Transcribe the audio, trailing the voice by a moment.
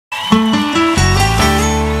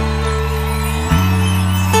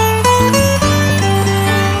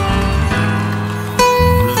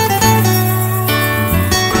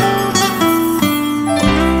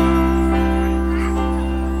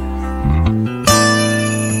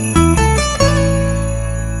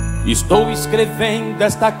Estou escrevendo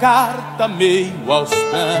esta carta meio aos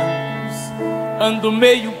prantos, ando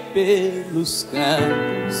meio pelos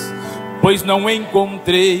cantos, pois não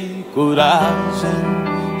encontrei coragem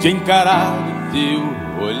de encarar o teu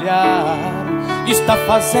olhar. Está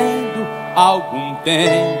fazendo algum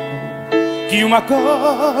tempo que uma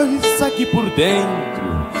coisa aqui por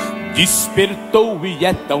dentro despertou e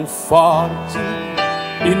é tão forte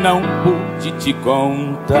e não pude te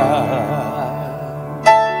contar.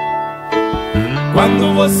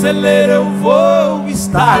 Quando você ler eu vou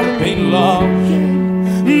estar bem longe,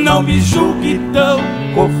 não me julgue tão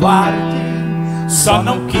covarde, só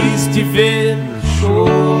não quis te ver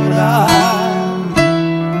chorar.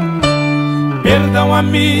 Perdão,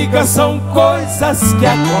 amiga, são coisas que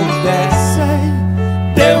acontecem.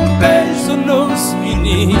 Dê um beijo nos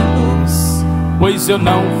meninos, pois eu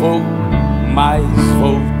não vou mais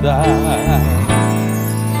voltar.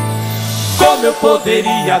 Como eu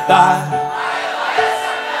poderia dar?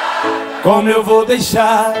 Como eu vou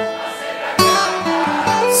deixar?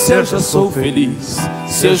 Se eu já sou feliz,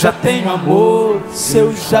 se eu já tenho amor, se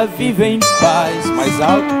eu já vivo em paz. Mais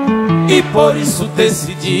alto. E por isso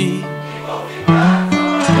decidi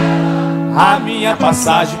a minha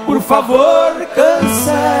passagem, por favor,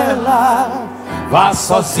 cancela. Vá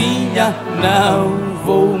sozinha, não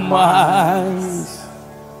vou mais.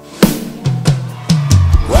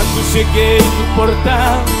 Quando cheguei no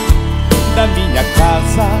portão da minha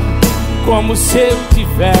casa, como se eu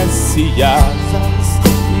tivesse asas,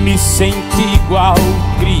 me senti igual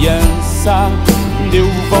criança, deu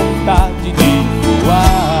vontade de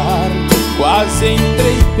voar. Quase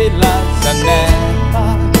entrei pela janela,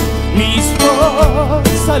 minha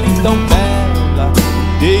esposa ali tão bela,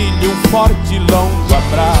 dei-lhe um forte longo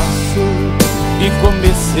abraço e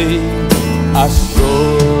comecei a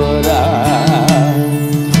chorar.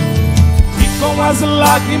 Com as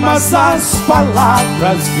lágrimas as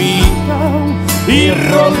palavras vinham e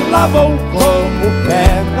rolavam como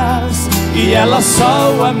pedras, e ela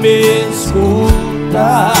só a me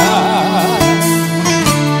escutar.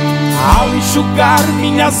 Ao enxugar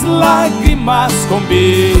minhas lágrimas com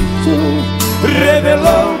beijo,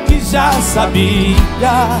 revelou que já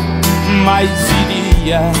sabia, mas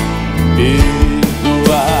iria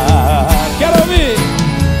perdoar. Quero ouvir!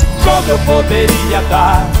 Como eu poderia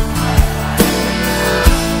dar?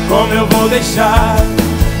 Como eu vou deixar?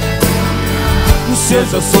 Se eu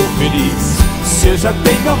já sou feliz, se eu já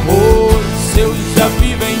tenho amor, se eu já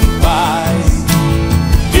vivo em paz.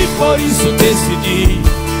 E por isso decidi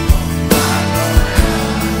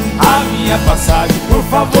a minha passagem, por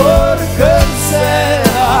favor,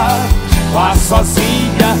 cancela. Vá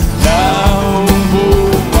sozinha, não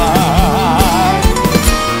vou mais.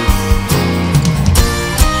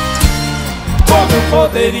 Como eu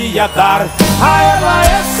poderia dar a ela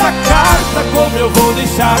essa carta? Como eu vou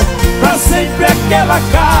deixar pra sempre aquela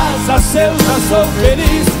casa? Se eu já sou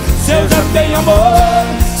feliz, se eu já tenho amor,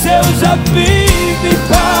 se eu já vivo em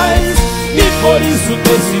paz. E por isso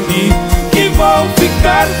decidi que vou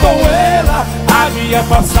ficar com ela. A minha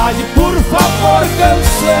passagem, por favor,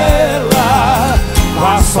 cancela.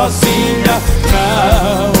 Vá sozinha,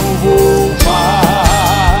 não vou mais.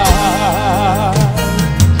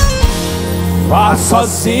 Vá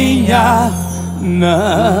sozinha,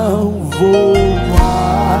 não vou mais.